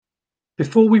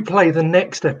Before we play the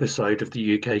next episode of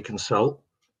the UK Consult,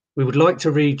 we would like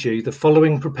to read you the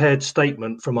following prepared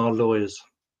statement from our lawyers.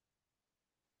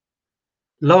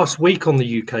 Last week on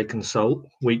the UK Consult,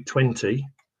 week 20,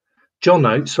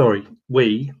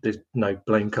 there's no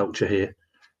blame culture here,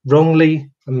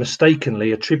 wrongly and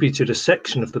mistakenly attributed a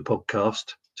section of the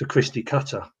podcast to Christy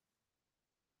Cutter.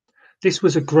 This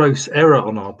was a gross error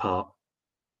on our part.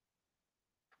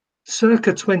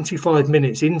 Circa 25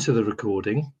 minutes into the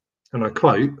recording, and I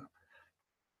quote,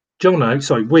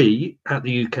 we at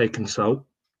the UK Consult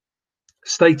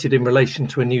stated in relation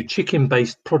to a new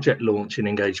chicken-based project launch in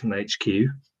Engagement HQ,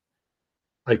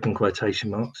 open quotation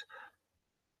marks,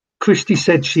 Christy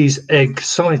said she's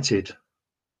excited,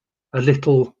 a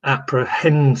little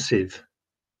apprehensive,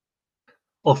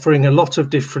 offering a lot of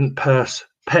different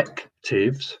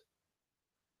perspectives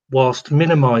whilst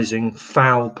minimising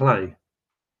foul play,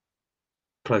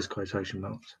 close quotation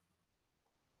marks.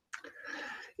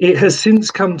 It has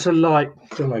since come to light.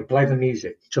 Jono, play the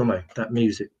music. Jono, that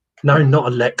music. No, not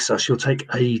Alexa. She'll take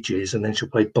ages and then she'll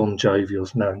play Bon Jovi or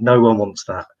no one wants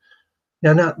that.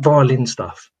 Now, that violin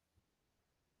stuff.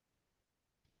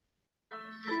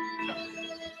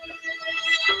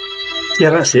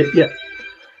 Yeah, that's it. Yeah.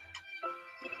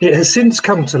 It has since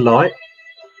come to light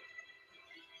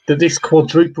that this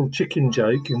quadruple chicken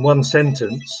joke in one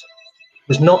sentence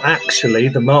was not actually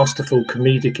the masterful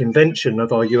comedic invention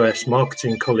of our US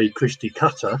marketing colleague Christy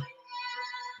Cutter,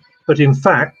 but in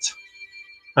fact,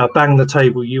 our Bang the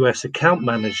Table US account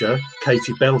manager,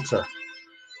 Katie Belter.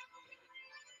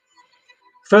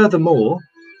 Furthermore,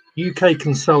 UK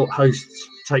Consult hosts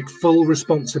take full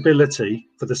responsibility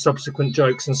for the subsequent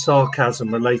jokes and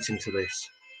sarcasm relating to this,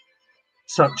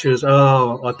 such as,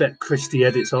 oh, I bet Christy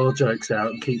edits our jokes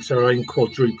out and keeps her own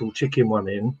quadruple chicken one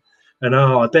in, and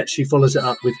oh, I bet she follows it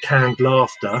up with canned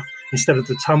laughter instead of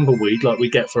the tumbleweed like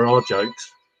we get for our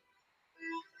jokes.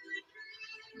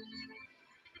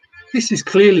 This is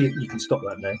clearly, you can stop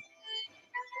that now.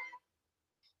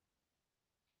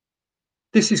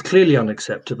 This is clearly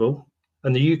unacceptable,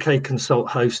 and the UK Consult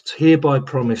hosts hereby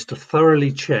promise to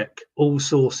thoroughly check all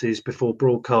sources before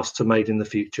broadcasts are made in the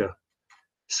future,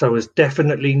 so as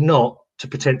definitely not to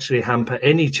potentially hamper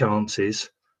any chances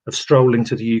of strolling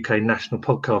to the UK National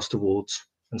Podcast Awards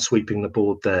and sweeping the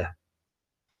board there.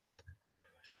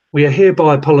 We are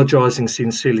hereby apologising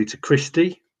sincerely to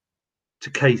Christy, to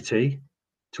Katie,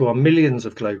 to our millions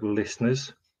of global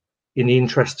listeners, in the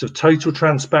interests of total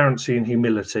transparency and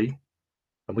humility,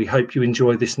 and we hope you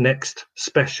enjoy this next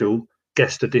special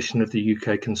guest edition of the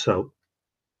UK Consult.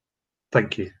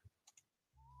 Thank you.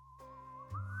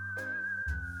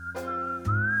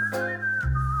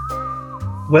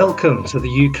 Welcome to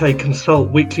the UK Consult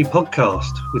weekly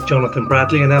podcast with Jonathan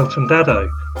Bradley and Elton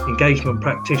Dado, engagement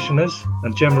practitioners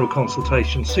and general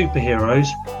consultation superheroes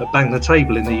at Bang the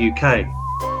Table in the UK.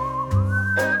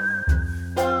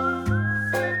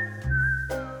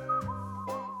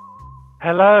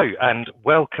 Hello and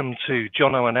welcome to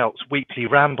Jono and Elt's weekly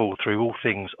ramble through all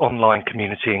things online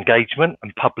community engagement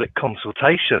and public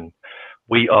consultation.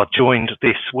 We are joined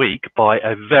this week by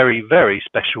a very, very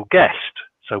special guest.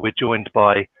 So we're joined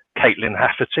by Caitlin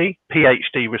Hafferty,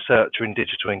 PhD researcher in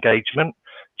digital engagement,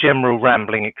 general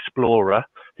rambling explorer,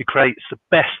 who creates the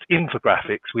best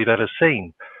infographics we've ever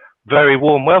seen. Very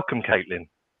warm welcome, Caitlin.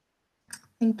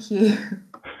 Thank you.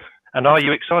 And are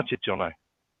you excited, Jono?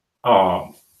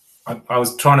 Oh, I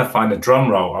was trying to find a drum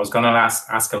roll. I was going to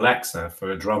ask Alexa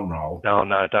for a drum roll.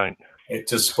 No, don't. It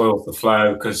just spoils the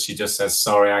flow because she just says,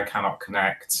 sorry, I cannot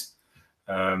connect,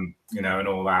 and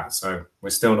all that. So we're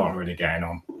still not really getting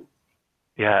on.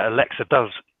 Yeah, Alexa does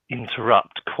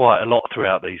interrupt quite a lot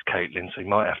throughout these, Caitlin, so you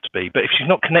might have to be. But if she's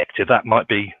not connected, that might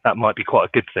be quite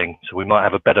a good thing. So we might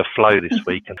have a better flow this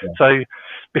week. Yeah. So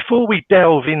before we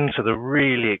delve into the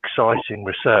really exciting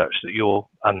research that you're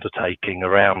undertaking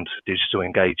around digital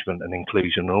engagement and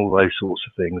inclusion and all those sorts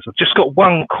of things, I've just got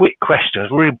one quick question,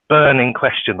 a really burning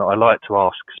question that I like to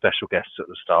ask special guests at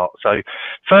the start. So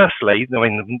firstly,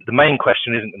 the main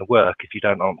question isn't going to work if you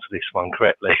don't answer this one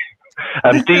correctly.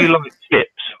 Do you like chips?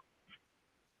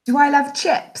 Do I love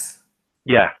chips?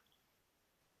 Yeah.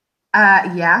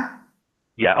 Yeah.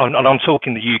 Yeah, and I'm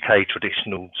talking the UK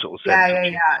traditional sort of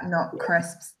sense. Yeah, not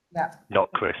crisps. Yeah.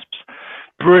 Not crisps.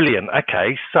 Brilliant.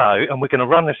 Okay, so, and we're going to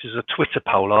run this as a Twitter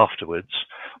poll afterwards.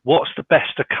 What's the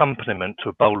best accompaniment to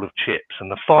a bowl of chips? And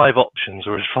the 5 options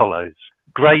are as follows: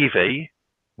 gravy,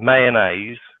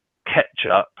 mayonnaise,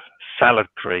 ketchup, salad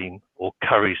cream, or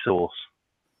curry sauce.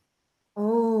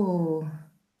 Oh.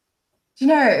 Do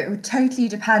you know, it would totally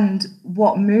depend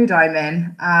what mood I'm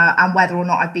in and whether or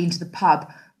not I've been to the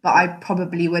pub. but I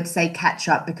probably would say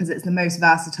ketchup because it's the most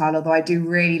versatile, although I do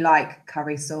really like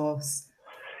curry sauce.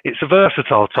 It's a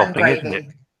versatile And topping, isn't gravy.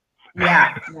 it?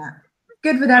 Yeah.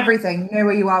 Good with everything. You know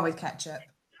where you are with ketchup.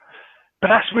 But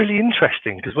that's really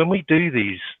interesting because when we do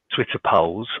these Twitter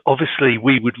polls, obviously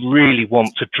we would really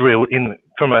want to drill in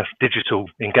from a digital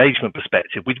engagement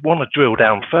perspective. We'd want to drill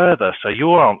down further. So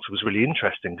your answer was really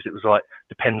interesting because it was like,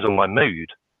 depends on my mood.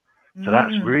 So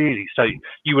that's really, so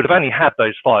you would have only had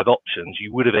those 5 options.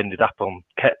 You would have ended up on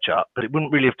ketchup, but it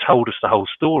wouldn't really have told us the whole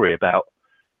story about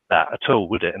that at all,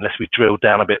 would it? Unless we drilled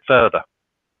down a bit further.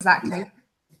 Exactly.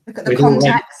 Look at the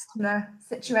context and the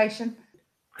situation.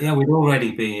 Yeah, we'd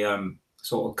already be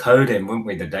sort of coding, wouldn't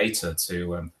we, the data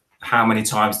to how many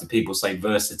times do people say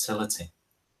versatility?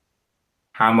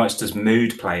 How much does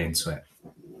mood play into it?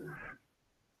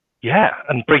 Yeah,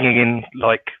 and bringing in,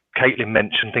 like Caitlin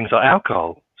mentioned, things like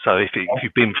alcohol. So if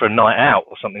you've been for a night out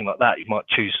or something like that, you might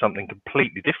choose something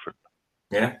completely different.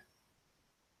 Yeah.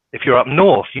 If you're up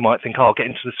north, you might think, I'll get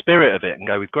into the spirit of it and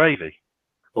go with gravy.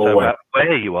 Always. So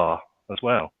where you are as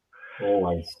well.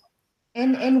 Always.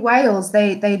 In Wales,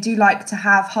 they do like to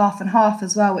have half and half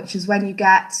as well, which is when you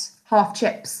get half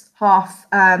chips, half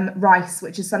rice,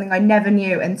 which is something I never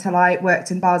knew until I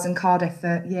worked in bars in Cardiff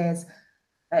for years.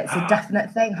 It's a definite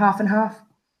thing, half and half.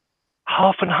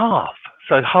 Half and half.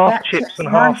 So half chips and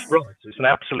half rice. It's an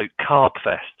absolute carb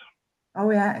fest. Oh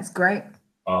yeah, it's great.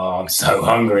 Oh, I'm so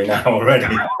hungry now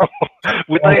already.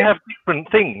 Would they have different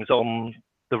things on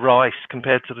the rice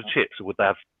compared to the chips, or would they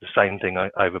have the same thing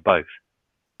over both?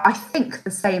 I think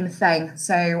the same thing.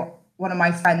 So one of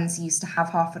my friends used to have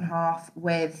half and half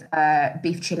with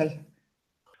beef chili.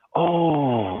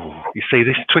 Oh, you see,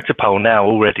 this Twitter poll now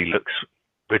already looks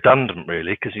redundant,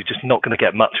 really, because you're just not going to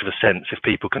get much of a sense if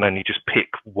people can only just pick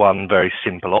one very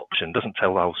simple option. Doesn't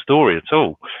tell the whole story at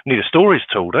all. We need a stories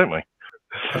tool, don't we?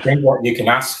 I think what you can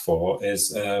ask for is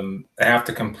they have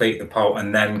to complete the poll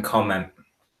and then comment.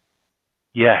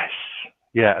 Yes,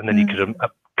 yeah, and then you could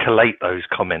collate those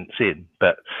comments in.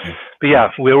 But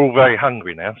yeah, we're all very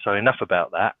hungry now, so enough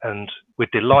about that. And we're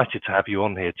delighted to have you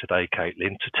on here today,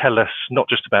 Caitlin, to tell us not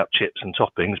just about chips and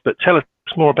toppings, but tell us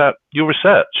more about your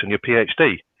research and your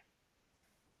PhD.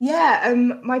 Yeah,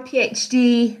 my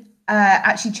PhD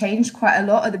actually changed quite a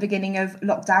lot at the beginning of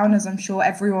lockdown, as I'm sure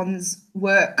everyone's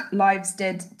work lives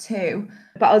did too.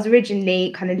 But I was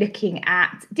originally kind of looking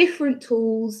at different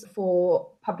tools for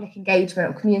public engagement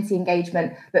or community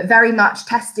engagement, but very much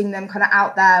testing them kind of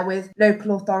out there with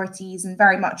local authorities and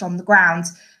very much on the ground.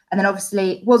 And then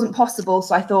obviously it wasn't possible.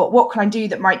 So I thought, what can I do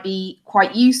that might be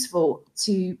quite useful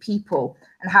to people?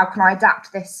 And how can I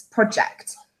adapt this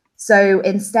project? So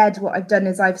instead, what I've done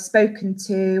is I've spoken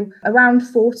to around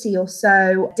 40 or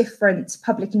so different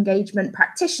public engagement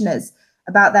practitioners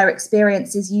about their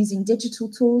experiences using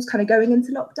digital tools kind of going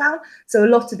into lockdown. So a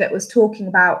lot of it was talking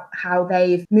about how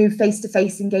they've moved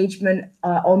face-to-face engagement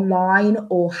online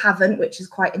or haven't, which is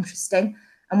quite interesting.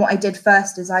 And what I did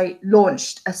first is I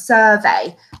launched a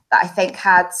survey that I think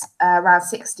had around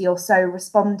 60 or so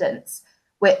respondents,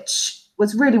 which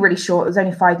was really, really short. It was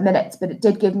only 5 minutes, but it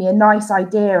did give me a nice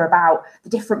idea about the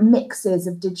different mixes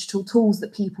of digital tools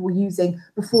that people were using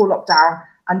before lockdown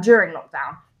and during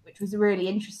lockdown, which was really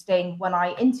interesting when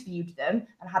I interviewed them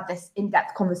and had this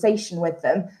in-depth conversation with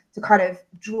them to kind of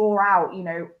draw out, you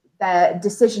know, their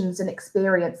decisions and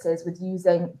experiences with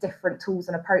using different tools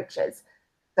and approaches.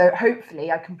 So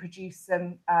hopefully I can produce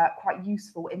some quite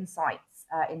useful insights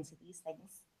into these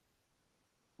things.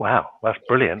 Wow, that's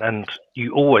brilliant. And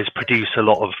you always produce a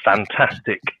lot of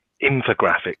fantastic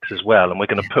infographics as well. And we're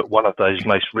going to put one of those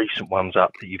most recent ones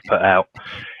up that you've put out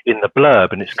in the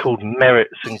blurb. And it's called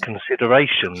Merits and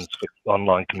Considerations for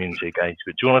Online Community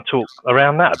Engagement. Do you want to talk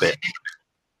around that a bit?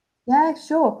 Yeah,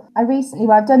 sure.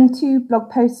 I've done 2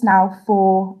 blog posts now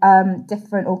for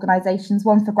different organisations.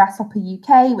 One for Grasshopper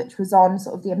UK, which was on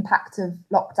sort of the impact of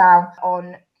lockdown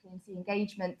on community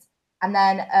engagement. And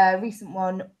then a recent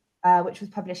one which was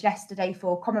published yesterday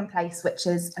for Commonplace, which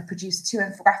is I produced 2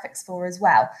 infographics for as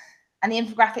well. And the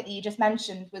infographic that you just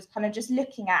mentioned was kind of just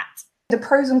looking at the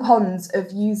pros and cons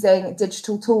of using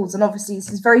digital tools. And obviously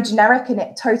this is very generic, and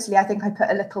it totally, I think I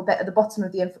put a little bit at the bottom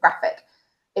of the infographic.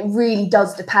 It really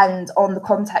does depend on the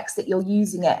context that you're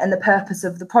using it and the purpose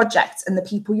of the project and the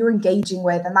people you're engaging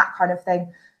with and that kind of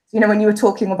thing. You know, when you were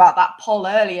talking about that poll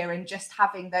earlier and just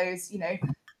having those, you know,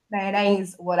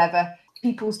 mayonnaise or whatever,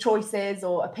 people's choices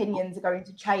or opinions are going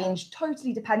to change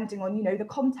totally depending on, you know, the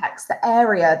context, the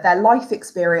area, their life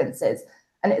experiences.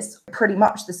 And it's pretty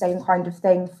much the same kind of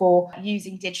thing for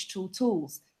using digital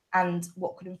tools and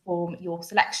what could inform your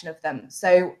selection of them.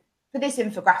 So For this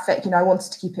infographic, I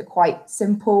wanted to keep it quite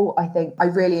simple. I think I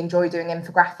really enjoy doing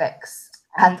infographics.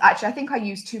 And actually, I think I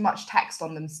use too much text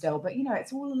on them still, but,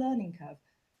 it's all a learning curve.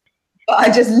 But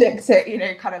I just looked at,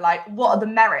 kind of like, what are the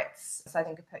merits? So I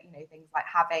think I put, things like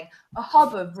having a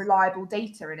hub of reliable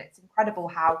data. And it's incredible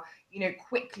how,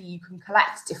 quickly you can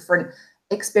collect different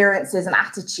experiences and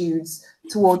attitudes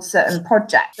towards certain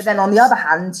projects. But then on the other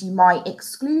hand, you might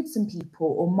exclude some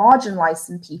people or marginalize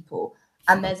some people.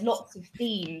 And there's lots of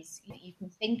themes that you can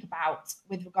think about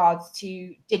with regards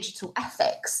to digital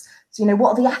ethics. So, what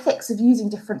are the ethics of using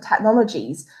different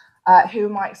technologies? Who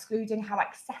am I excluding? How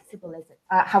accessible is it?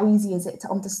 How easy is it to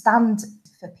understand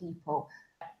for people?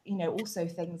 Also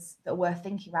things that are worth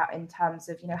thinking about in terms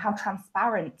of, how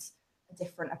transparent are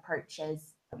different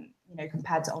approaches,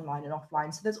 compared to online and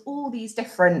offline. So there's all these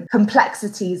different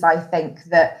complexities, I think,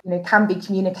 that, can be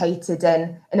communicated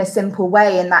in a simple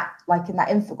way in that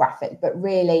infographic, but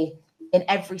really in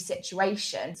every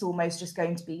situation, it's almost just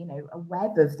going to be, a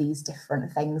web of these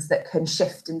different things that can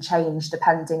shift and change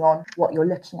depending on what you're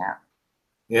looking at.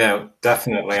 Yeah,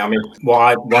 definitely. I mean,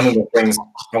 one of the things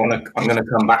I'm going to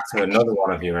come back to another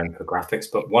one of your infographics,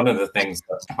 but one of the things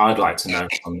that I'd like to know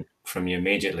from you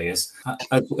immediately is,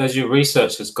 as your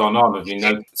research has gone on, have you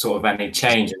noticed sort of any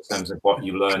change in terms of what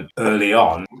you learned early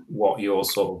on, what you're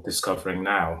sort of discovering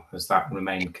now? Has that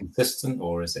remained consistent,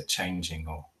 or is it changing?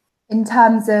 Or in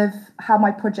terms of how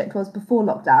my project was before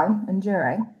lockdown and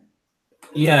during?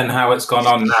 Yeah, and how it's gone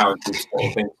on now. You've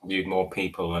sort of interviewed more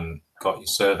people and got your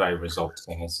survey results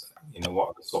in. What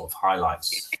are the sort of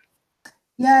highlights?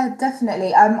 Yeah,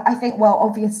 definitely. I think, well,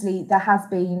 obviously there has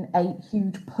been a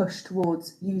huge push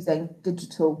towards using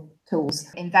digital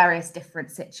tools in various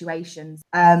different situations.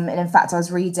 And in fact, I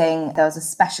was reading, there was a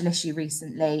special issue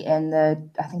recently in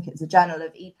I think it was the Journal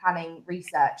of E-Planning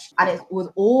Research, and it was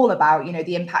all about,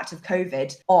 the impact of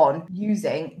COVID on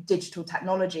using digital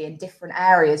technology in different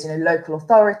areas, local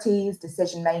authorities,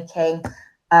 decision-making.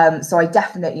 So I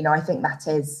definitely, I think that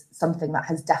is something that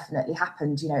has definitely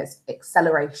happened. It's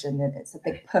acceleration and it's a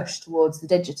big push towards the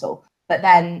digital. But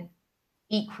then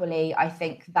equally, I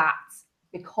think that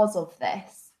because of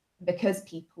this, because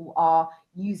people are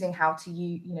using how to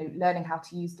use, learning how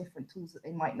to use different tools that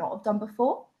they might not have done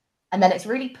before. And then it's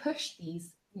really pushed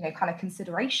these, kind of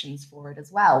considerations for it as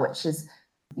well, which is,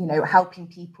 helping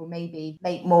people maybe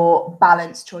make more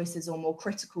balanced choices or more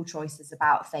critical choices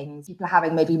about things. People are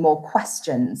having maybe more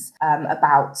questions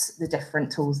about the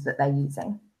different tools that they're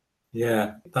using.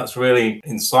 Yeah, that's really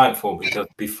insightful, because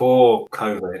before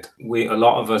COVID, a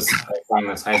lot of us around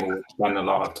the table spend a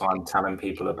lot of time telling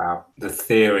people about the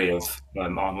theory of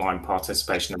online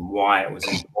participation and why it was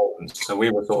important. So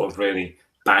we were sort of really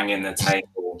banging the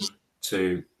table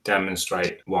to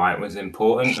demonstrate why it was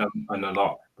important, and a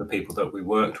lot of the people that we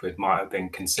worked with might have been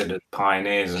considered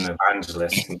pioneers and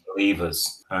evangelists and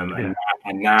believers. And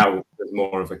now there's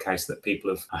more of a case that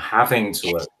people are having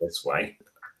to work this way.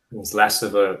 There's less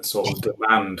of a sort of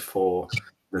demand for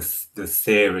the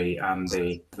theory and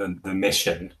the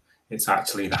mission. It's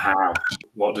actually the how.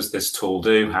 What does this tool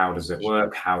do? How does it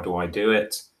work? How do I do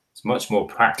it? It's much more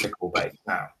practical based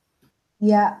now.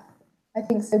 Yeah, I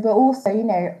think so. But also,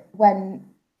 when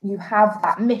you have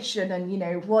that mission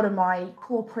and, what are my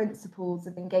core principles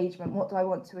of engagement? What do I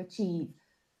want to achieve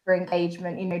for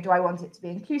engagement? Do I want it to be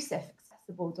inclusive,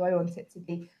 accessible? Do I want it to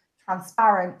be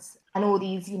transparent? And all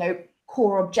these,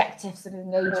 core objectives of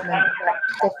engagement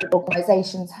that different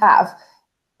organisations have.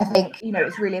 I think,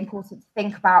 it's really important to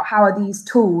think about how are these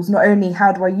tools, not only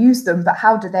how do I use them, but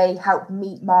how do they help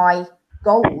meet my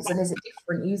goals? And is it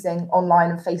different using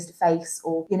online and face-to-face,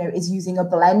 or, is using a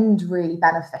blend really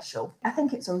beneficial? I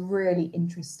think it's a really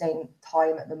interesting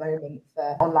time at the moment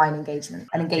for online engagement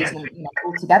and engagement,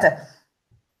 altogether.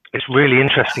 It's really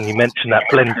interesting you mentioned that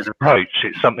blended approach.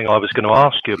 It's something I was going to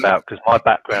ask you about, because my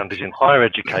background is in higher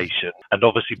education, and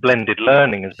obviously blended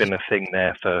learning has been a thing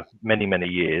there for many, many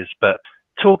years. But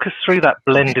talk us through that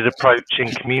blended approach in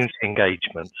community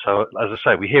engagement. So, as I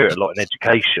say, we hear it a lot in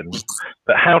education,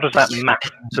 but how does that map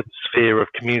to the sphere of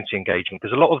community engagement?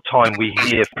 Because a lot of the time we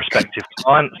hear prospective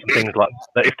clients and things like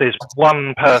that, if there's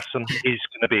one person is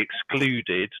going to be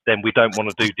excluded, then we don't want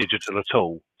to do digital at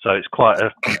all. So it's quite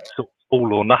a sort of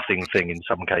all or nothing thing in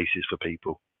some cases for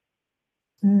people.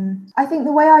 I think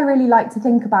the way I really like to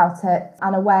think about it,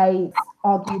 and a way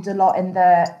argued a lot in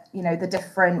the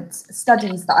different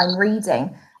studies that I'm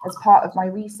reading as part of my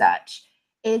research,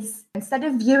 is instead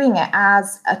of viewing it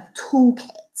as a toolkit,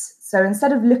 so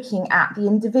instead of looking at the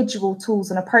individual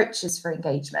tools and approaches for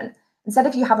engagement, instead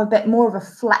of you have a bit more of a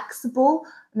flexible,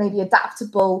 maybe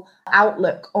adaptable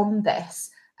outlook on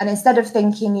this, And instead of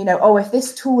thinking, you know, oh, if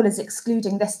this tool is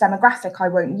excluding this demographic, I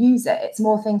won't use it. It's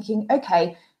more thinking,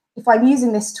 okay, if I'm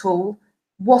using this tool,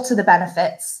 what are the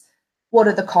benefits? What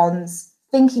are the cons?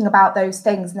 Thinking about those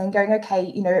things and then going,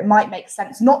 okay, you know, it might make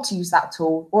sense not to use that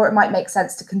tool, or it might make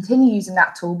sense to continue using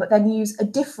that tool, but then use a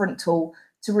different tool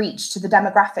to reach to the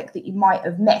demographic that you might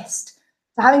have missed.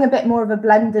 So having a bit more of a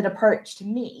blended approach to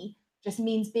me just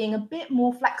means being a bit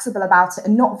more flexible about it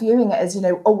and not viewing it as, you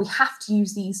know, oh, we have to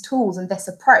use these tools and this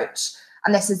approach,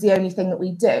 and this is the only thing that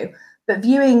we do. But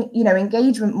viewing, you know,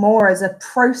 engagement more as a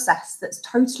process that's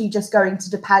totally just going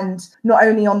to depend not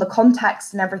only on the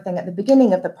context and everything at the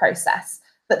beginning of the process,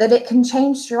 but that it can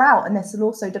change throughout. And this will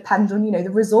also depend on, you know, the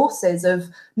resources of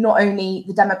not only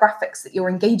the demographics that you're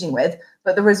engaging with,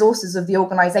 but the resources of the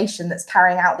organization that's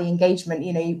carrying out the engagement,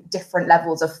 you know, different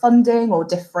levels of funding or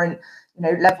different, you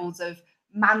know, levels of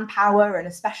manpower. And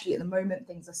especially at the moment,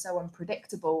 things are so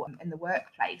unpredictable in the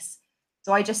workplace.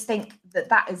 So I just think that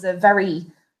that is a very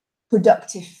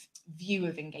productive view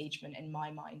of engagement in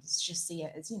my mind, is just see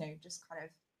it as, you know, just kind of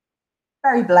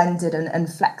very blended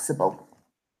and flexible.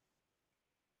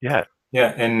 Yeah.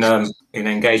 Yeah, in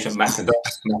engagement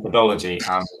methodology,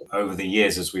 over the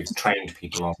years, as we've trained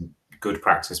people on good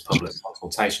practice public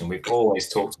consultation, we've always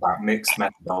talked about mixed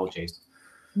methodologies.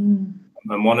 And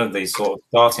one of these sort of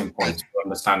starting points for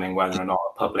understanding whether or not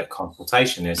a public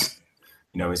consultation is,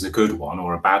 you know, is a good one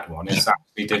or a bad one, is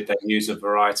actually did they use a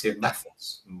variety of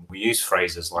methods. We use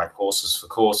phrases like horses for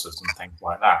courses and things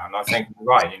like that. And I think you're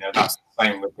right, you know, that's the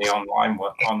same with the online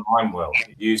world.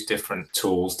 You use different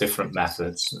tools, different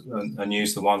methods, and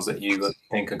use the ones that you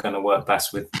think are going to work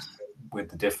best with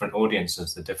the different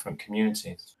audiences, the different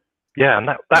communities. Yeah, and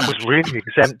that was really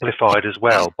exemplified as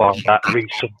well by that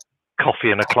recent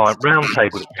coffee and a client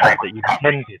roundtable that you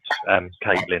attended,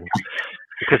 Caitlin,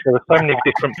 because there were so many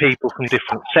different people from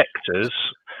different sectors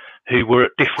who were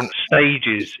at different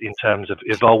stages in terms of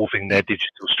evolving their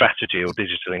digital strategy or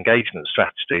digital engagement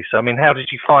strategy. So, I mean, how did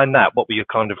you find that? What were your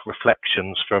kind of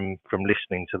reflections from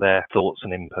listening to their thoughts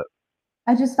and input?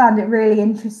 I just found it really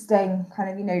interesting, kind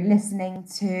of, you know, listening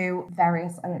to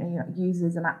various, I don't know,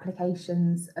 users and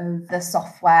applications of the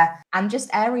software, and just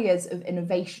areas of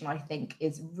innovation, I think,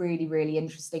 is really, really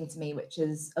interesting to me, which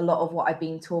is a lot of what I've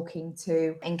been talking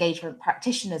to engagement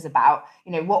practitioners about.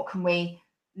 You know, what can we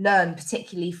learn,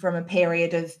 particularly from a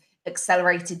period of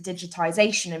accelerated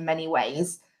digitization in many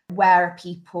ways? Where are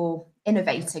people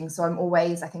innovating? So I'm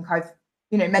always, I think I've,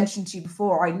 you know, mentioned to you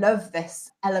before, I love this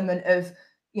element of,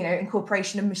 you know,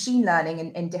 incorporation of machine learning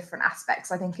in different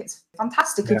aspects. I think it's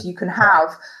fantastic if you can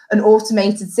have an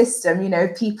automated system, you know,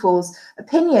 people's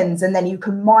opinions, and then you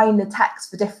can mine the text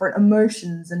for different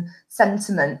emotions and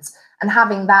sentiments, and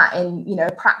having that in, you know,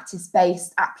 a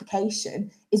practice-based application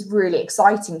is really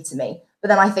exciting to me. But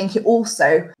then I think it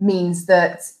also means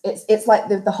that it's like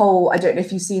the whole, I don't know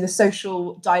if you see The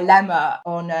Social Dilemma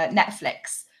on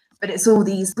Netflix, but it's all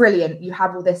these brilliant, you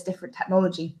have all this different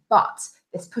technology, but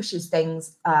this pushes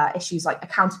things, issues like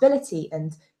accountability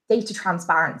and data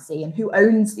transparency and who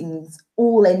owns things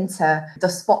all into the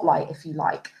spotlight, if you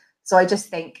like. So I just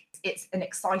think it's an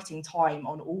exciting time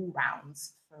on all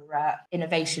rounds for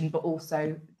innovation, but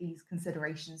also these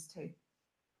considerations too.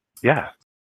 Yeah.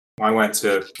 I went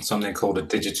to something called a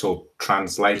digital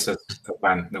translator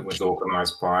event that was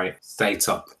organised by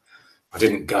StateUp. I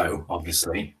didn't go,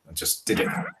 obviously. I just did it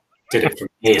from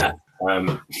here.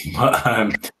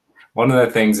 But one of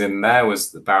the things in there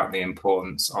was about the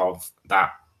importance of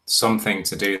that, something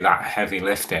to do that heavy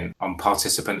lifting on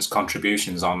participants'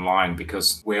 contributions online,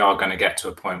 because we are going to get to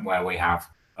a point where we have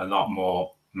a lot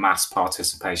more mass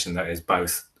participation that is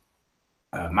both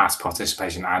mass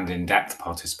participation and in-depth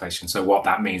participation. So what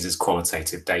that means is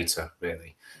qualitative data,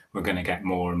 really. We're going to get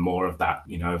more and more of that,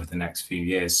 you know, over the next few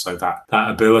years. So that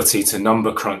ability to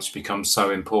number crunch becomes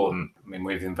so important. I mean,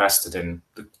 we've invested in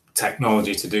the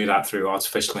technology to do that through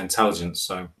artificial intelligence.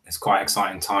 So it's quite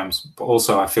exciting times. But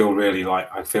also I feel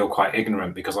quite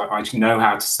ignorant, because I know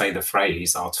how to say the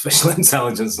phrase artificial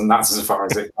intelligence, and that's as far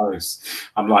as it goes.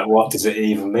 I'm like, what does it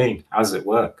even mean? How does it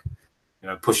work? You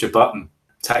know, push a button.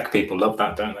 Tech people love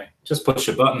that, don't they? Just push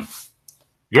a button.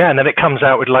 Yeah, and then it comes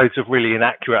out with loads of really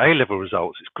inaccurate A-level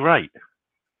results. It's great.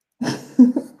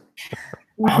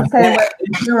 You can say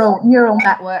neural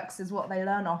networks is what they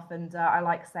learn off, and I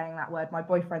like saying that word. My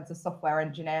boyfriend's a software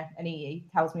engineer, and he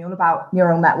tells me all about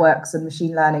neural networks and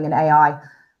machine learning and AI,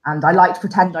 and I like to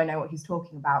pretend I know what he's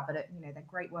talking about, but you know, they're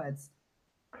great words.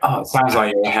 Oh, it sounds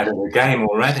like you're ahead of the game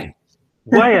already.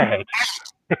 Way ahead.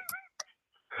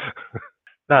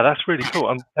 No, that's really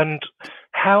cool. And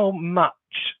how much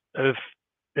of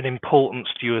an importance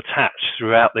do you attach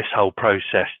throughout this whole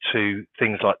process to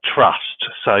things like trust?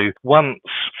 So once,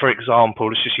 for example,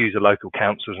 let's just use a local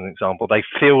council as an example, they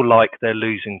feel like they're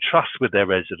losing trust with their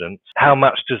residents, how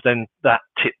much does then that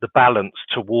tip the balance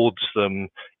towards them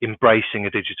embracing a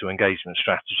digital engagement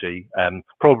strategy,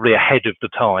 probably ahead of the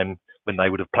time when they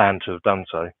would have planned to have done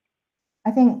so?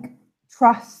 I think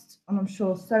trust, and I'm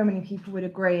sure so many people would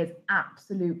agree, is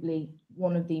absolutely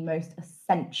one of the most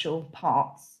essential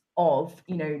parts of,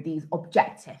 you know, these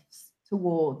objectives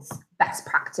towards best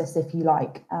practice, if you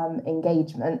like,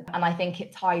 engagement. And I think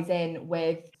it ties in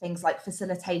with things like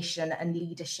facilitation and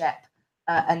leadership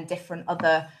and different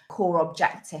other core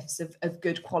objectives of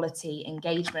good quality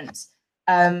engagement.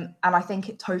 And I think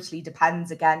it totally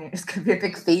depends. Again, it's going to be a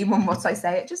big theme on what I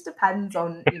say. It just depends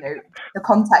on, you know, the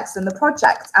context and the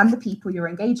project and the people you're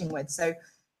engaging with. So,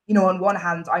 you know, on one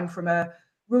hand, I'm from a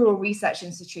rural research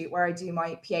institute where I do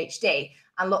my PhD,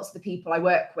 and lots of the people I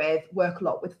work with work a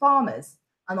lot with farmers.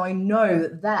 And I know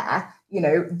that there, you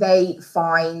know, they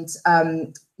find,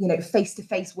 you know,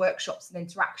 face-to-face workshops and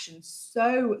interactions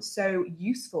so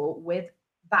useful with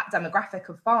that demographic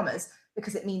of farmers,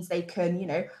 because it means they can, you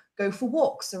know, go for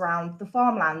walks around the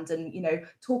farmland and, you know,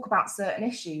 talk about certain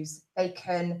issues. They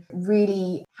can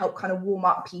really help kind of warm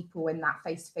up people in that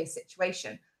face-to-face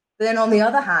situation. But then on the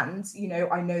other hand, you know,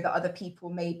 I know that other people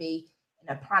may be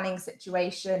in a planning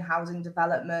situation, housing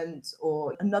development,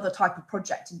 or another type of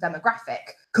project and demographic,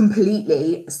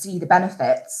 completely see the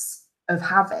benefits of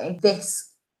having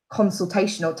this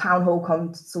consultation or town hall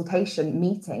consultation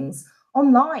meetings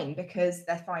online, because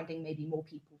they're finding maybe more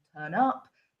people turn up.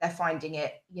 They're finding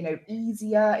it, you know,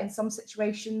 easier in some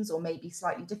situations, or maybe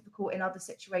slightly difficult in other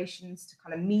situations, to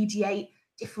kind of mediate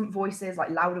different voices, like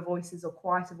louder voices or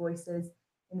quieter voices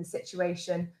in the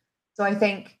situation. So I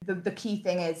think the key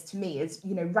thing is, to me, is,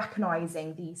 you know,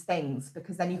 recognizing these things,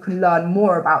 because then you can learn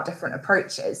more about different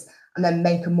approaches and then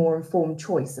make a more informed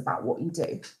choice about what you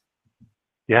do.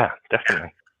 Yeah,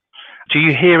 definitely. Do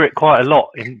you hear it quite a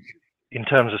lot in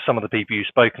terms of some of the people you've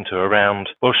spoken to around,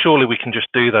 well, surely we can just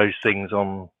do those things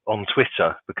on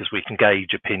Twitter because we can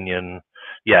gauge opinion.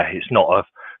 Yeah, it's not a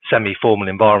semi-formal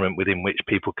environment within which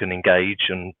people can engage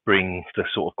and bring the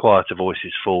sort of quieter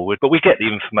voices forward. But we get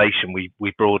the information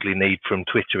we broadly need from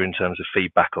Twitter in terms of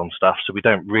feedback on stuff, so we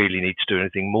don't really need to do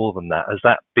anything more than that. Has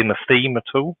that been a theme at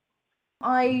all?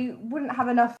 I wouldn't have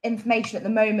enough information at the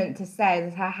moment to say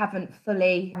that I haven't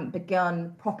fully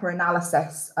begun proper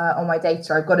analysis on my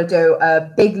data. I've got to do a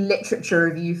big literature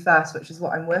review first, which is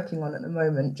what I'm working on at the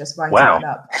moment, just writing it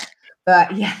up.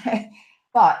 But yeah,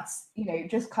 but, you know,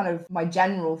 just kind of my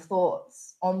general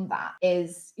thoughts on that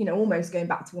is, you know, almost going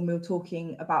back to when we were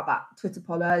talking about that Twitter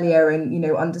poll earlier and, you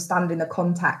know, understanding the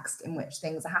context in which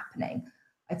things are happening.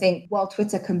 I think while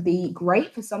Twitter can be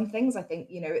great for some things, I think,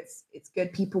 you know, it's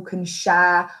good. People can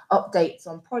share updates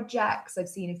on projects. I've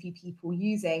seen a few people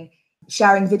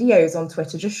sharing videos on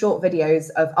Twitter, just short videos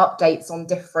of updates on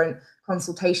different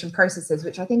consultation processes,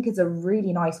 which I think is a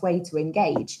really nice way to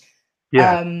engage.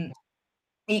 Yeah.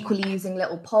 Equally using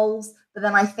little polls. But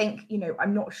then I think, you know,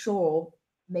 I'm not sure,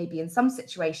 maybe in some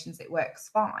situations it works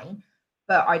fine,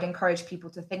 but I'd encourage people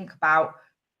to think about,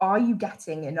 are you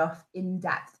getting enough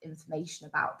in-depth information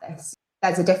about this?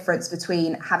 There's a difference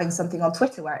between having something on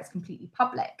Twitter where it's completely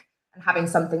public and having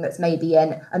something that's maybe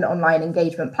in an online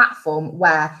engagement platform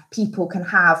where people can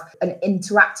have an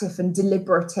interactive and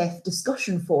deliberative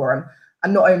discussion forum.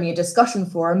 And not only a discussion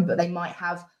forum, but they might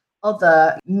have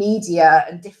other media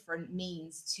and different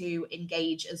means to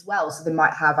engage as well. So they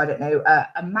might have, I don't know,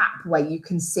 a map where you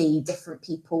can see different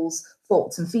people's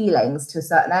thoughts and feelings to a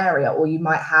certain area, or you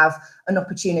might have an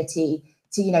opportunity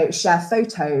to, you know, share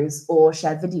photos or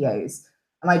share videos.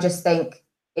 And I just think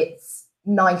it's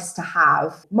nice to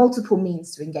have multiple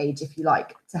means to engage, if you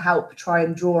like, to help try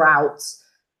and draw out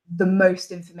the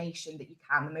most information that you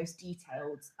can, the most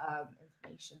detailed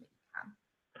information that you can.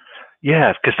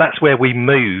 Yeah, because that's where we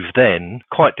move then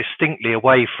quite distinctly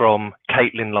away from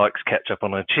Caitlin likes ketchup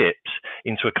on her chips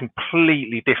into a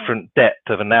completely different depth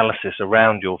of analysis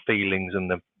around your feelings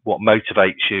and what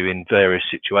motivates you in various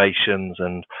situations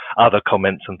and other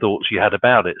comments and thoughts you had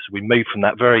about it. So we move from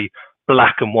that very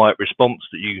black and white response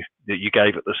that you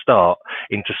gave at the start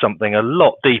into something a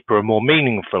lot deeper and more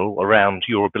meaningful around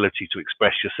your ability to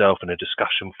express yourself in a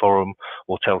discussion forum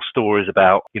or tell stories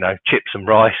about, you know, chips and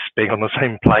rice being on the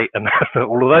same plate and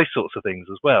all of those sorts of things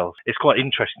as well. It's quite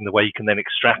interesting the way you can then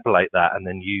extrapolate that and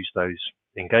then use those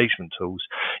engagement tools.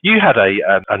 You had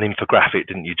an infographic,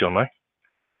 didn't you, Jono,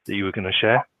 that you were going to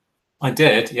share? I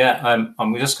did, yeah.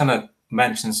 I'm just going to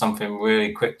mention something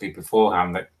really quickly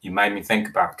beforehand that you made me think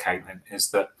about, Caitlin, is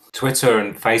that Twitter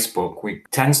and Facebook, we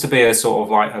tends to be a sort of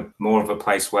like more of a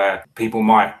place where people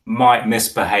might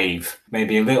misbehave,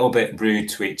 maybe a little bit rude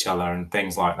to each other and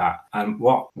things like that. And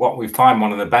what we find,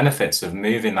 one of the benefits of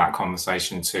moving that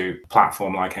conversation to a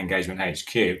platform like Engagement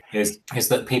HQ is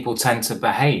that people tend to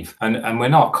behave, and we're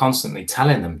not constantly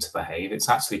telling them to behave. It's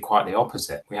actually quite the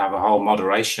opposite. We have a whole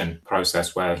moderation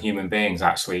process where human beings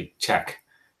actually check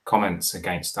comments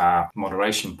against our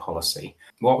moderation policy.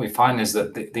 What we find is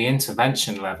that the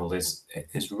intervention level is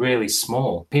really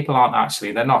small. People aren't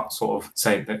actually, they're not sort of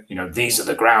saying that, you know, these are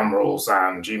the ground rules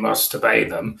and you must obey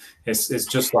them. It's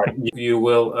just like you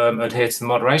will adhere to the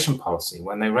moderation policy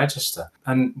when they register.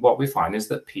 And what we find is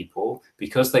that people,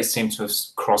 because they seem to have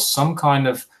crossed some kind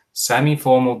of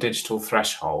semi-formal digital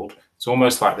threshold, it's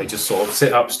almost like they just sort of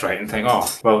sit up straight and think, oh,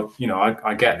 well, you know,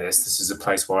 I get this. This is a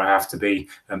place where I have to be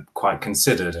quite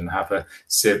considered and have a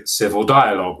civil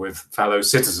dialogue with fellow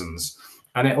citizens.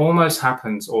 And it almost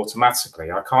happens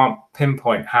automatically. I can't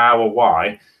pinpoint how or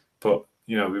why, but,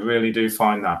 you know, we really do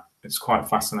find that. It's quite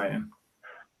fascinating.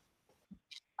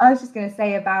 I was just going to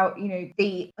say about, you know,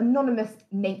 the anonymous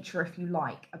nature, if you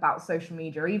like, about social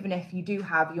media. Even if you do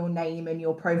have your name and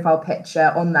your profile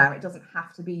picture on there, it doesn't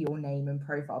have to be your name and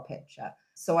profile picture.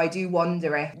 So I do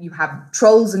wonder if you have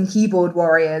trolls and keyboard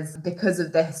warriors because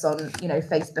of this on, you know,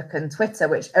 Facebook and Twitter,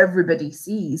 which everybody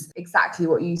sees. Exactly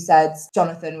what you said,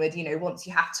 Jonathan, with, you know, once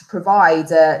you have to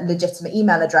provide a legitimate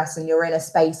email address and you're in a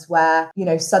space where, you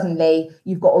know, suddenly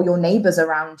you've got all your neighbours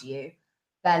around you,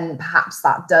 then perhaps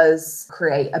that does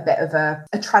create a bit of a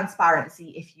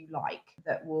transparency, if you like,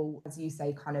 that will, as you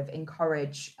say, kind of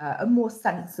encourage a more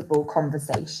sensible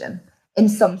conversation. In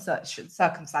some such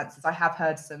circumstances, I have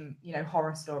heard some, you know,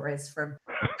 horror stories from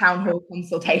town hall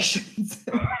consultations.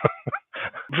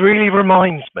 Really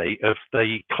reminds me of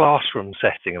the classroom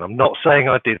setting, and I'm not saying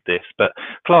I did this, but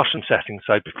classroom setting.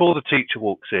 So before the teacher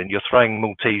walks in, you're throwing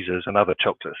Maltesers and other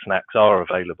chocolate snacks are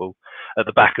available at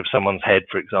the back of someone's head,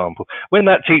 for example. When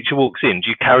that teacher walks in, do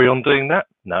you carry on doing that?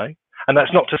 No. And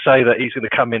that's not to say that he's going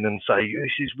to come in and say,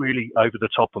 this is really over the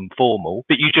top and formal,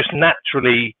 but you just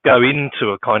naturally go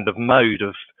into a kind of mode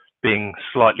of being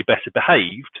slightly better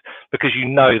behaved because you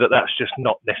know that that's just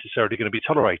not necessarily going to be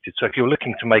tolerated. So if you're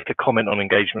looking to make a comment on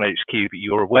Engagement HQ, but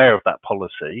you're aware of that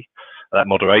policy, that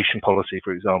moderation policy,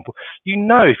 for example, you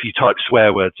know if you type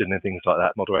swear words in and things like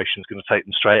that, moderation is going to take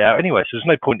them straight out anyway. So there's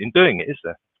no point in doing it, is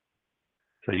there?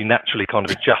 So you naturally kind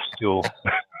of adjust your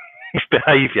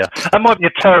behaviour. That might be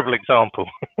a terrible example.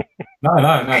 No,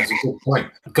 it's a good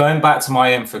point. Going back to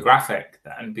my infographic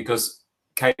then, because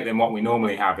Caitlin, what we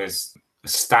normally have is a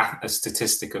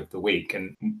statistic of the week,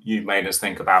 and you made us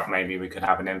think about maybe we could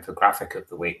have an infographic of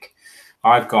the week.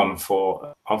 I've gone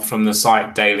for, from the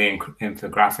site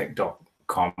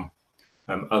dailyinfographic.com.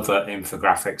 Other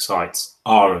infographic sites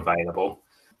are available.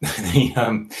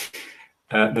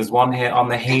 There's one here on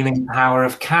the healing power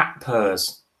of cat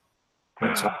purrs,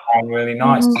 which I find really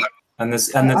nice. And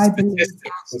there's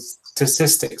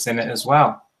statistics in it as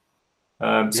well.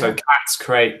 So cats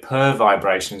create purr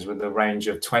vibrations with a range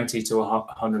of 20 to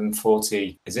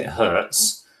 140, is it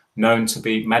hertz, known to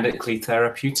be medically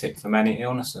therapeutic for many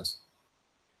illnesses.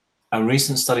 A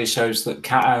recent study shows that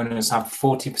cat owners have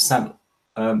 40%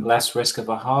 less risk of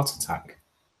a heart attack,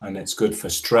 and it's good for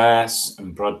stress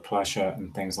and blood pressure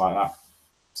and things like that.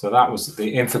 So that was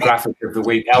the infographic of the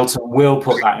week. Elton will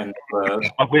put that in the blurb.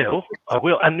 I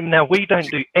will. And now we don't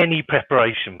do any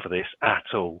preparation for this at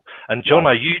all. And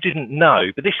Jono, you didn't know,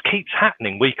 but this keeps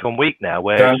happening week on week now.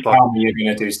 Where don't tell me you're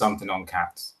going to do something on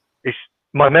cats.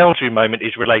 My Meldrew moment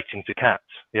is relating to cats.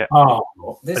 Yeah. Oh,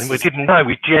 and we didn't know.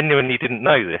 We genuinely didn't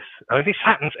know this. I mean, this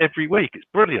happens every week. It's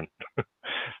brilliant.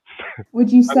 Would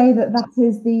you say that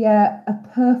is the a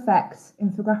perfect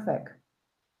infographic?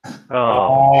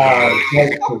 Oh,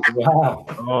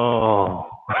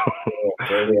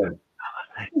 brilliant.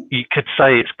 You could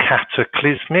say it's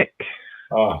cataclysmic.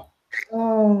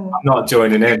 I'm not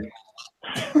joining in.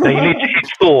 Now you need to hit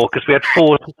 4 because we had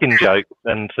 4 chicken jokes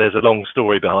and there's a long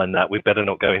story behind that. We better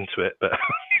not go into it, but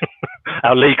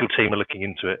our legal team are looking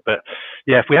into it. But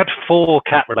yeah, if we had 4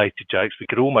 cat related jokes, we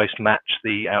could almost match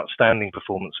the outstanding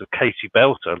performance of Katie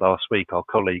Belter last week, our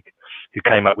colleague, who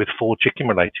came up with 4 chicken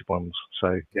related ones.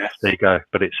 So yes, there you go.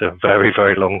 But it's a very,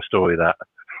 very long story, that.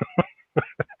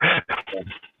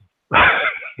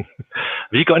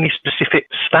 Have you got any specific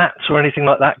stats or anything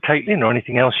like that, Caitlin, or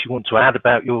anything else you want to add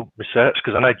about your research?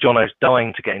 Because I know Jono's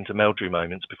dying to get into Meldrew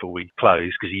moments before we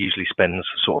close, because he usually spends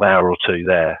a sort of hour or 2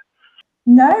 there.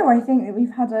 No, I think that we've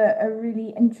had a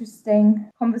really interesting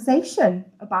conversation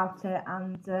about it,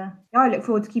 and yeah, I look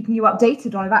forward to keeping you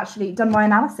updated on. I've actually done my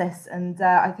analysis, and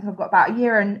I think I've got about a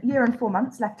year and 4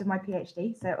 months left of my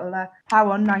PhD, so it'll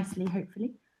power on nicely,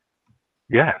 hopefully.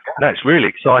 Yeah, no, it's really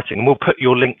exciting. And we'll put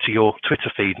your link to your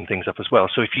Twitter feed and things up as well.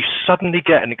 So if you suddenly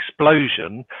get an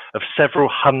explosion of several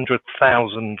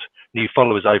 100,000 new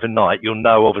followers overnight, you'll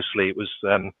know, obviously, it was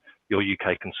your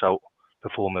UK Consult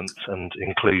performance and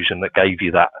inclusion that gave you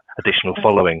that additional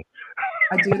following.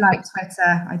 I do like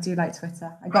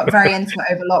Twitter. I got very into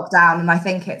it over lockdown, and I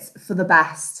think it's for the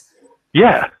best.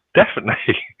 Yeah,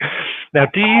 definitely. Now,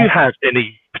 do you have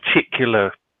any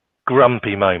particular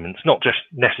grumpy moments, not just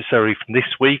necessarily from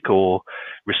this week or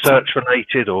research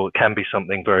related, or it can be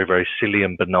something very, very silly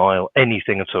and banal,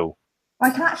 anything at all? I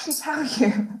can actually tell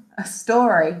you a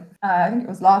story. I think it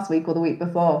was last week or the week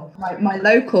before. My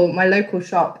local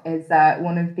shop is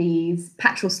one of these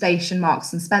petrol station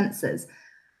Marks and Spencers.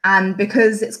 And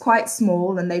because it's quite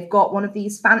small and they've got one of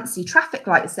these fancy traffic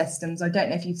light systems, I don't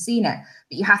know if you've seen it,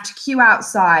 but you have to queue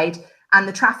outside and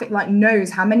the traffic light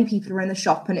knows how many people are in the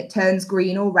shop and it turns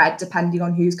green or red depending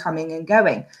on who's coming and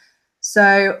going.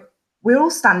 So we're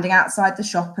all standing outside the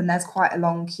shop and there's quite a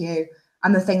long queue.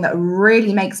 And the thing that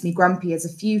really makes me grumpy is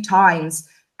a few times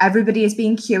everybody has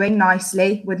been queuing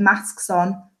nicely with masks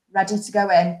on, ready to go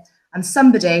in. And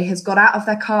somebody has got out of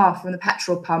their car from the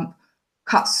petrol pump,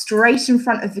 cut straight in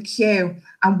front of the queue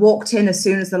and walked in as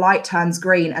soon as the light turns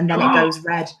green and then it goes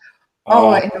red.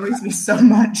 Oh, it annoys me so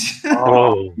much.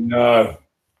 Oh, no.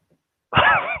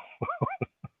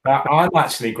 I'm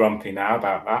actually grumpy now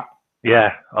about that.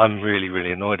 Yeah, I'm really,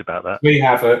 really annoyed about that. We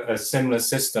have a similar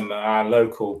system at our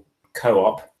local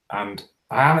co-op, and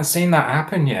I haven't seen that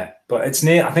happen yet, but I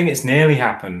think it's nearly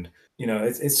happened. You know,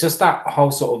 it's just that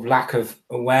whole sort of lack of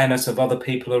awareness of other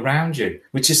people around you,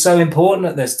 which is so important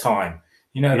at this time.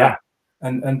 You know, that,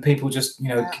 and people just, you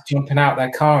know, jumping out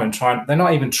their car and they're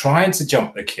not even trying to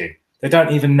jump the queue. They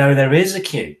don't even know there is a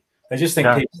queue. They just think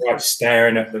people are like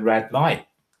staring at the red light.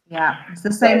 Yeah, it's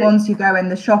the same ones who go in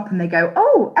the shop and they go,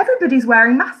 oh, everybody's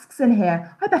wearing masks in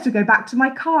here. I better go back to my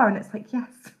car. And it's like, yes.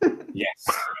 Yes.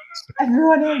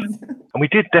 Everyone is. And we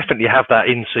did definitely have that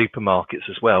in supermarkets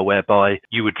as well, whereby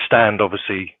you would stand,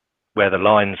 obviously, where the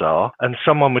lines are, and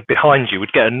someone behind you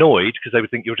would get annoyed because they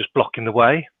would think you're just blocking the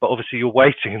way. But obviously, you're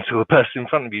waiting until the person in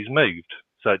front of you is moved.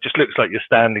 So it just looks like you're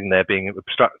standing there being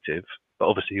obstructive, but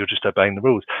obviously you're just obeying the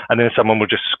rules. And then someone will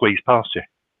just squeeze past you.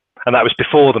 And that was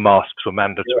before the masks were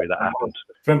mandatory. That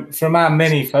happened. From our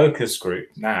mini focus group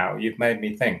now, you've made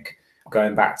me think,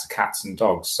 going back to cats and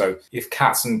dogs. So if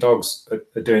cats and dogs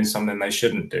are doing something they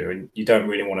shouldn't do and you don't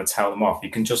really want to tell them off, you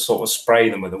can just sort of spray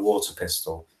them with a water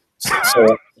pistol. So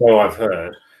I've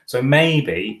heard. So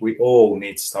maybe we all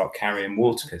need to start carrying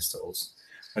water pistols.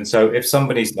 And so if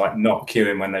somebody's like not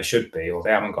queuing when they should be, or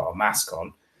they haven't got a mask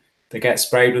on, they get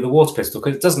sprayed with a water pistol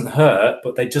because it doesn't hurt,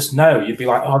 but they just know. You'd be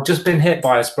like, oh, I've just been hit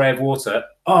by a spray of water.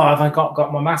 Oh, have I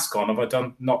got my mask on? Have I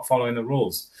done not following the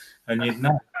rules? And you'd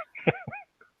know.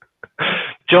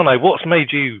 Jono, what's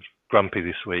made you grumpy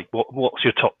this week? What's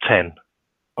your top 10?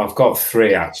 I've got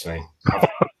 3 actually. I've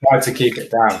tried to keep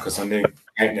it down because I knew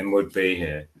Caitlin would be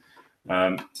here.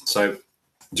 So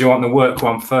do you want the work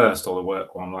one first or the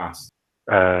work one last?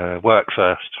 Work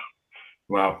first.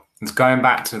 Well, it's going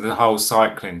back to the whole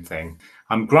cycling thing.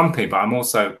 I'm grumpy, but I'm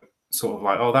also sort of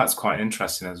like, oh, that's quite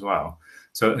interesting as well.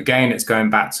 So again, it's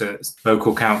going back to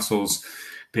local councils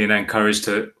being encouraged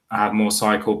to have more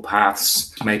cycle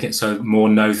paths, make it so more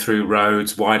no-through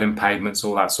roads, widen pavements,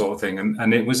 all that sort of thing.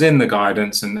 And it was in the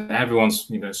guidance, and everyone's,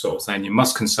 you know, sort of saying, you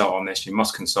must consult on this, you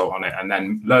must consult on it. And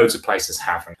then loads of places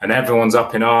haven't. And everyone's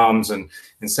up in arms. And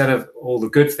instead of all the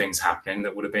good things happening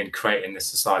that would have been creating this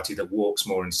society that walks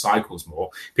more and cycles more,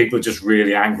 people are just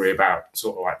really angry about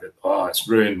sort of like, oh, it's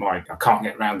ruined I can't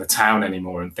get around the town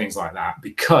anymore and things like that,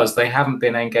 because they haven't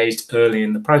been engaged early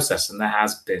in the process. And there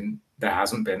hasn't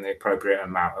been the appropriate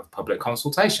amount of public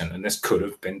consultation, and this could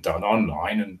have been done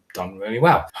online and done really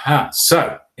well.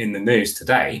 So in the news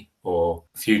today, or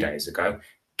a few days ago,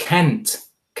 Kent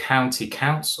County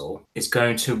Council is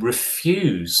going to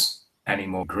refuse any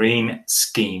more green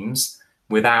schemes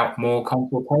without more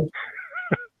consultation.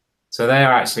 So they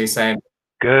are actually saying,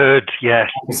 good, yes.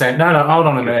 Saying, no, hold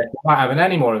on a minute, we're not having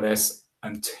any more of this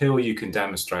until you can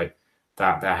demonstrate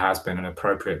that there has been an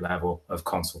appropriate level of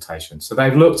consultation. So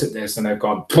they've looked at this and they've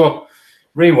gone,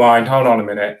 rewind, hold on a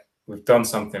minute, we've done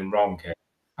something wrong here.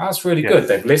 That's really good.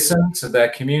 They've listened to their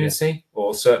community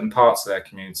or certain parts of their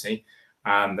community,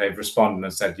 and they've responded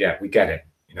and said, yeah, we get it.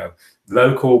 You know,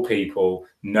 local people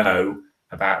know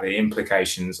about the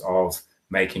implications of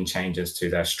making changes to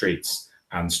their streets.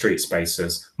 and street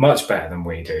spacers much better than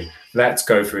we do. Let's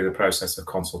go through the process of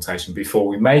consultation before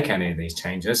we make any of these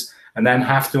changes and then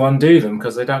have to undo them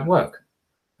because they don't work.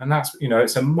 And that's, you know,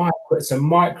 it's a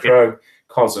microcosm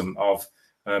of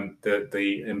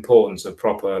the importance of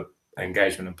proper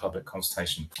engagement and public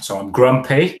consultation. So I'm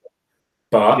grumpy,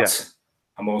 but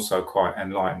I'm also quite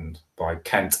enlightened by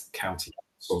Kent County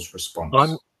Council's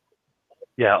response.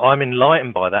 I'm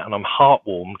enlightened by that, and I'm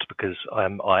heartwarmed because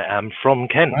I am from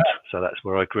Kent, so that's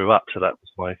where I grew up. So that was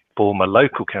my former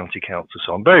local county council.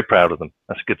 So I'm very proud of them.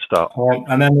 That's a good start.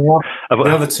 And then the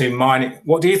other two minor.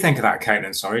 What do you think of that,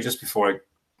 Caitlin? Sorry, just before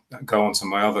I go on to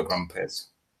my other grumpies.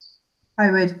 I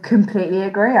would completely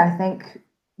agree. I think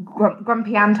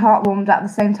grumpy and heartwarmed at the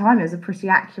same time is a pretty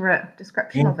accurate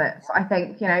description of it. So I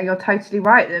think, you know, you're totally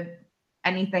right that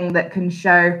anything that can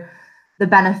show the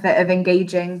benefit of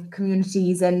engaging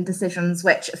communities in decisions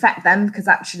which affect them, because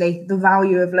actually the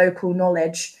value of local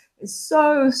knowledge is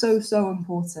so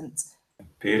important.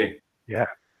 Beauty. Yeah.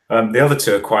 The other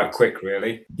two are quite quick,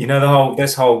 really. You know,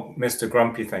 this whole Mr.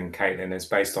 Grumpy thing, Caitlin, is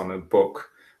based on a book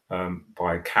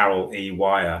by Carol E.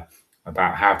 Wire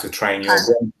about how to train your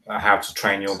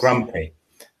grumpy,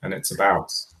 and it is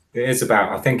about.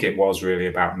 I think it was really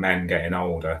about men getting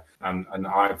older, and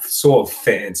I've sort of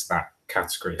fit into that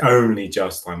category, only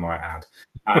just, I might add.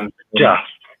 And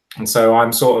and so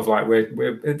I'm sort of like,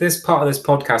 we're this part of this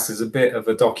podcast is a bit of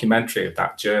a documentary of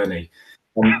that journey.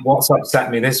 And what's upset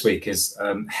me this week is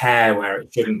hair where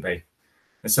it shouldn't be.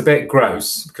 It's a bit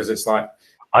gross because it's like,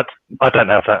 I don't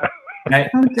have that.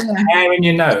 Hair in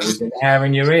your nose and hair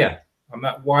in your ear. I'm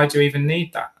like, why do you even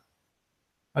need that?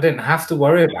 I didn't have to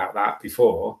worry about that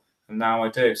before, and now I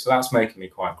do. So that's making me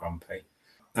quite grumpy.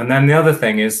 And then the other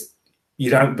thing is, you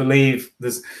don't believe,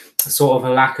 there's sort of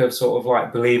a lack of sort of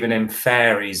like believing in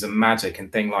fairies and magic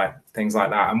and things like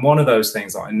that. And one of those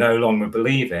things that I no longer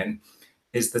believe in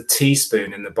is the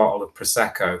teaspoon in the bottle of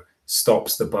Prosecco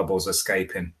stops the bubbles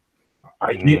escaping.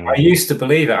 I used to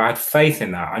believe it. I had faith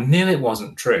in that. I knew it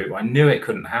wasn't true. I knew it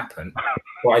couldn't happen.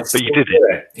 But you did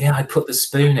it. Yeah, I put the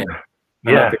spoon in.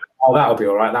 Yeah. That'll be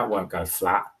all right. That won't go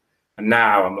flat. And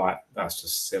now I'm like, that's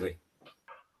just silly.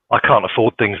 I can't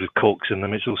afford things with corks in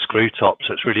them. It's all screw tops,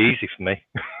 so it's really easy for me.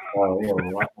 Oh, you're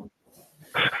all right.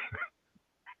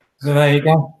 So there you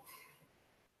go.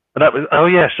 And that was,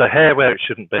 so hair where it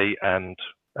shouldn't be, and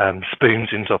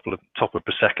spoons in top of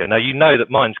Prosecco. Now, you know that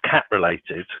mine's cat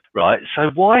related, right?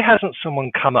 So why hasn't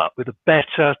someone come up with a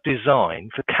better design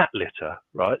for cat litter,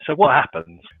 right? So what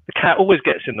happens? The cat always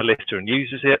gets in the litter and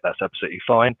uses it. That's absolutely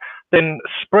fine. Then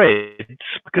spreads,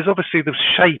 because obviously the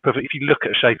shape of it, if you look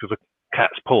at the shape of a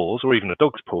cat's paws or even a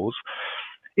dog's paws,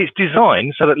 it's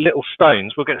designed so that little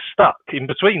stones will get stuck in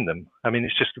between them. I mean,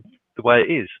 it's just the way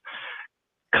it is.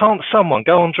 Can't someone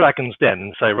go on Dragon's Den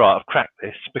and say, right, I've cracked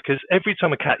this? Because every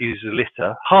time a cat uses a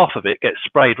litter, half of it gets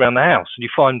sprayed around the house, and you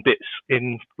find bits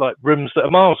in like rooms that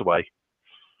are miles away,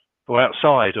 or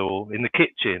outside, or in the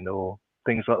kitchen, or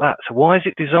things like that. So why is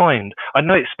it designed? I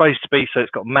know it's supposed to be so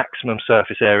it's got maximum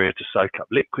surface area to soak up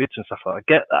liquids and stuff like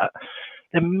that. I get that.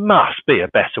 There must be a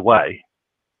better way.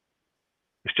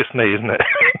 It's just me, isn't it?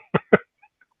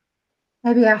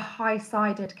 Maybe a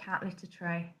high-sided cat litter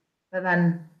tray, but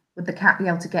then would the cat be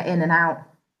able to get in and out?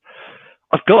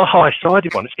 I've got a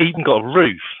high-sided one. It's even got a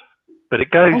roof, but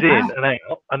it goes in and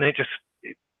out, and then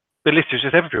the litter's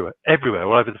just everywhere,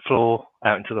 all over the floor,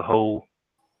 out into the hall.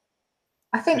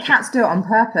 I think cats do it on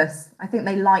purpose. I think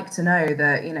they like to know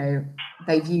that, you know,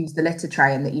 they've used the litter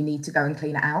tray and that you need to go and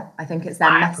clean it out. I think it's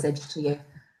their message to you.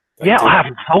 Yeah, I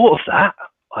haven't thought of that.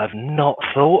 I have not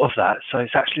thought of that. So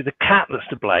it's actually the cat that's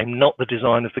to blame, not the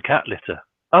design of the cat litter.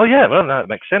 Oh, yeah, well, no, it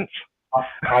makes sense.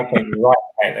 I think you're right,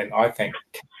 Caitlin. I think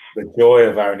the joy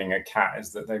of owning a cat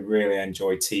is that they really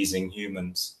enjoy teasing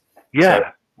humans.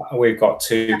 Yeah. So we've got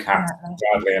two cats,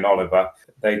 Bradley and Oliver.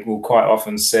 They will quite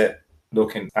often sit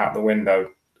looking out the window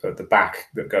at the back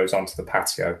that goes onto the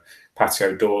patio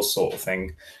doors sort of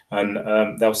thing.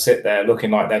 And they'll sit there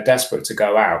looking like they're desperate to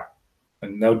go out.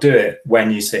 And they'll do it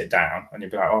when you sit down. And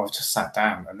you'll be like, oh, I've just sat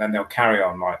down. And then they'll carry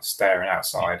on like staring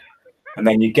outside. And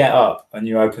then you get up and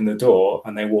you open the door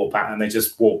and they walk back and they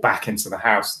just walk back into the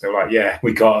house. They're like, yeah,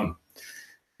 we got them.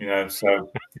 You know,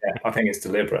 so yeah, I think it's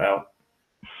deliberate, Al.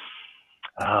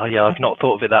 Oh, yeah, I've not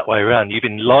thought of it that way around. You've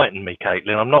enlightened me,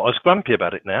 Caitlin. I'm not as grumpy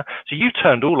about it now. So you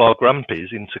turned all our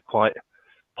grumpies into quite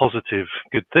positive,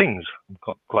 good things.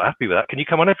 I'm quite happy with that. Can you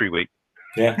come on every week?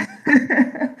 Yeah.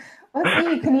 Well,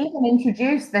 see, you can even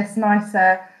introduce this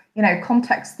nicer, you know,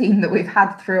 context theme that we've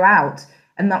had throughout.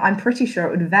 And that I'm pretty sure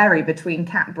it would vary between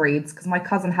cat breeds, because my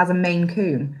cousin has a Maine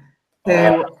Coon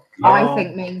who I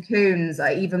think Maine Coons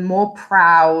are even more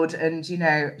proud, and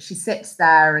she sits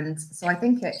there, and so I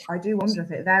think I do wonder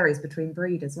if it varies between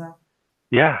breed as well.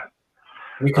 Yeah.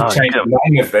 We could change the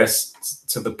name of this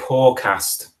to the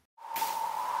Pawcast.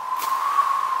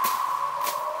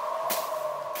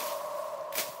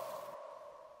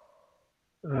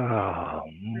 Oh,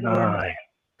 no.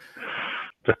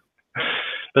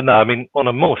 But no, I mean, on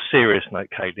a more serious note,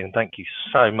 Caitlin, thank you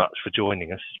so much for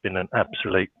joining us. It's been an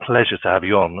absolute pleasure to have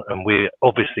you on, and we're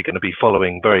obviously going to be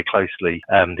following very closely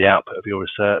the output of your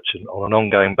research and on an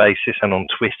ongoing basis, and on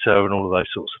Twitter and all of those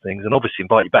sorts of things, and obviously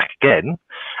invite you back again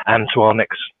and to our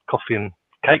next coffee and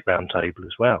cake roundtable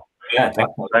as well. Yeah,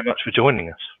 definitely. Thank you so much for joining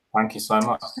us. Thank you so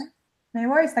much. No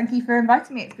worries. Thank you for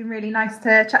inviting me. It's been really nice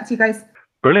to chat to you guys.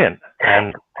 Brilliant.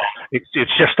 And it's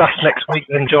just us next week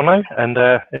then, Jono, and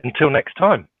until next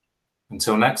time.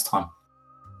 Until next time.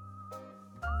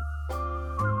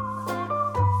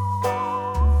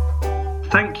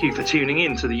 Thank you for tuning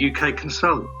in to the UK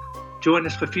Consult. Join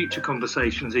us for future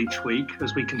conversations each week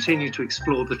as we continue to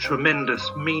explore the tremendous,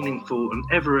 meaningful and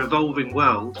ever-evolving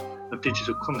world of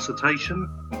digital consultation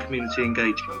and community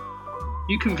engagement.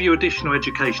 You can view additional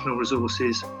educational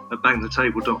resources at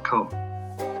bangthetable.com.